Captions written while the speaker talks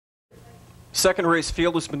Second race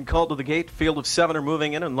field has been called to the gate. Field of 7 are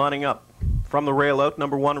moving in and lining up. From the rail out,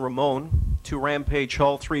 number 1, Ramon. 2, Rampage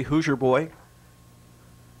Hall. 3, Hoosier Boy.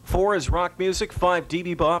 4 is Rock Music. 5,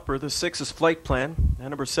 DB Bopper. The 6 is Flight Plan. And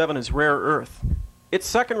number 7 is Rare Earth. It's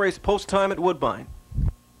second race post time at Woodbine.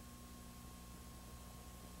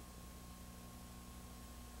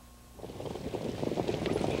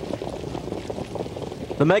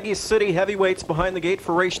 The Meggie City heavyweights behind the gate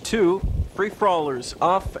for race 2. Free Frawlers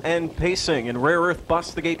off and pacing, and Rare Earth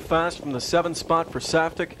busts the gate fast from the 7th spot for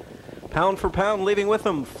Saftic. Pound for pound, leaving with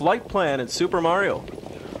him Flight Plan and Super Mario.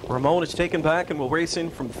 Ramon is taken back and will race in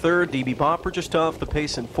from 3rd. DB Bopper just off the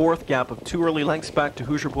pace in 4th. Gap of 2 early lengths back to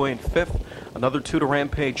Hoosier Boy in 5th. Another 2 to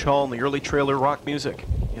Rampage Hall in the early trailer Rock Music.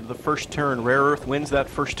 Into the first turn, Rare Earth wins that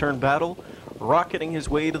first turn battle, rocketing his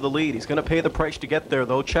way to the lead. He's going to pay the price to get there,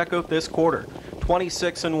 though. Check out this quarter.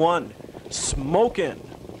 26-1. Smokin'.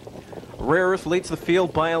 Rare Earth leads the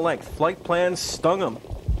field by a length. Flight Plan stung him.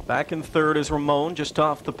 Back in 3rd is Ramon, just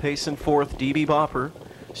off the pace in 4th. DB Bopper.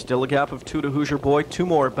 Still a gap of 2 to Hoosier Boy. 2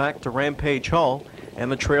 more back to Rampage Hall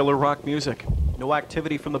and the trailer Rock Music. No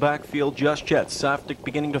activity from the backfield just yet. Saftic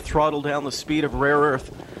beginning to throttle down the speed of Rare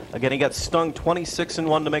Earth. Again, he got stung.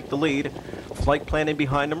 26-1 to make the lead. Flight Plan in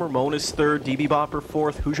behind him. Ramon is 3rd. DB Bopper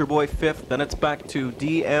 4th. Hoosier Boy 5th. Then it's back to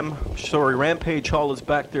Rampage Hall is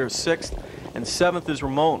back there 6th. And 7th is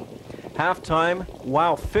Ramon. Halftime,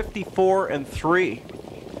 wow, 54-3.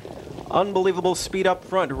 Unbelievable speed up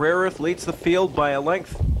front. Rare Earth leads the field by a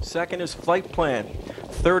length. Second is Flight Plan.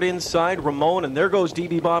 3rd inside, Ramon, and there goes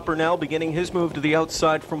DB Bopper now, beginning his move to the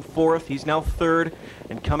outside from 4th. He's now 3rd,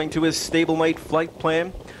 and coming to his stablemate Flight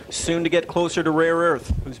Plan. Soon to get closer to Rare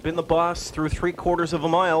Earth, who's been the boss through 3/4 of a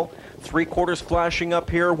mile. 3/4 flashing up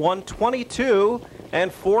here, 1:22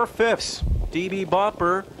 and 4/5. DB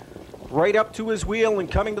Bopper right up to his wheel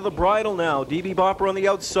and coming to the bridle now. DB Bopper on the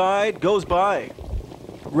outside, goes by.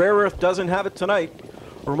 Rare Earth doesn't have it tonight.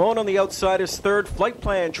 Ramon on the outside is 3rd. Flight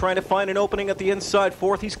Plan trying to find an opening at the inside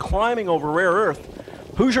 4th. He's climbing over Rare Earth.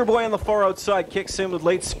 Hoosier Boy on the far outside kicks in with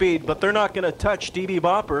late speed, but they're not going to touch DB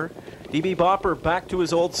Bopper. DB Bopper back to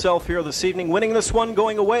his old self here this evening, winning this one,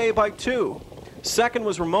 going away by 2. Second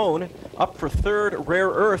was Ramon. Up for 3rd, Rare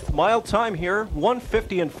Earth. Mile time here,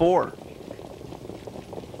 1:50-4.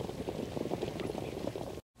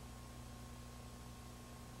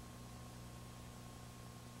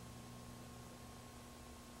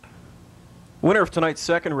 Winner of tonight's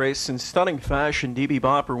second race, in stunning fashion, DB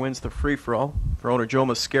Bopper wins the free-for-all. For owner Joe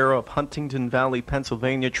Mascara of Huntington Valley,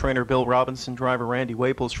 Pennsylvania, trainer Bill Robinson, driver Randy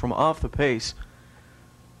Waples from off the pace.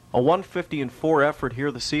 A 1:50-4 effort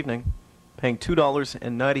here this evening, paying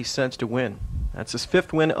 $2.90 to win. That's his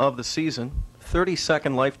 5th win of the season,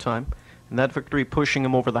 32nd lifetime, and that victory pushing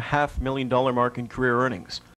him over the $500,000 mark in career earnings.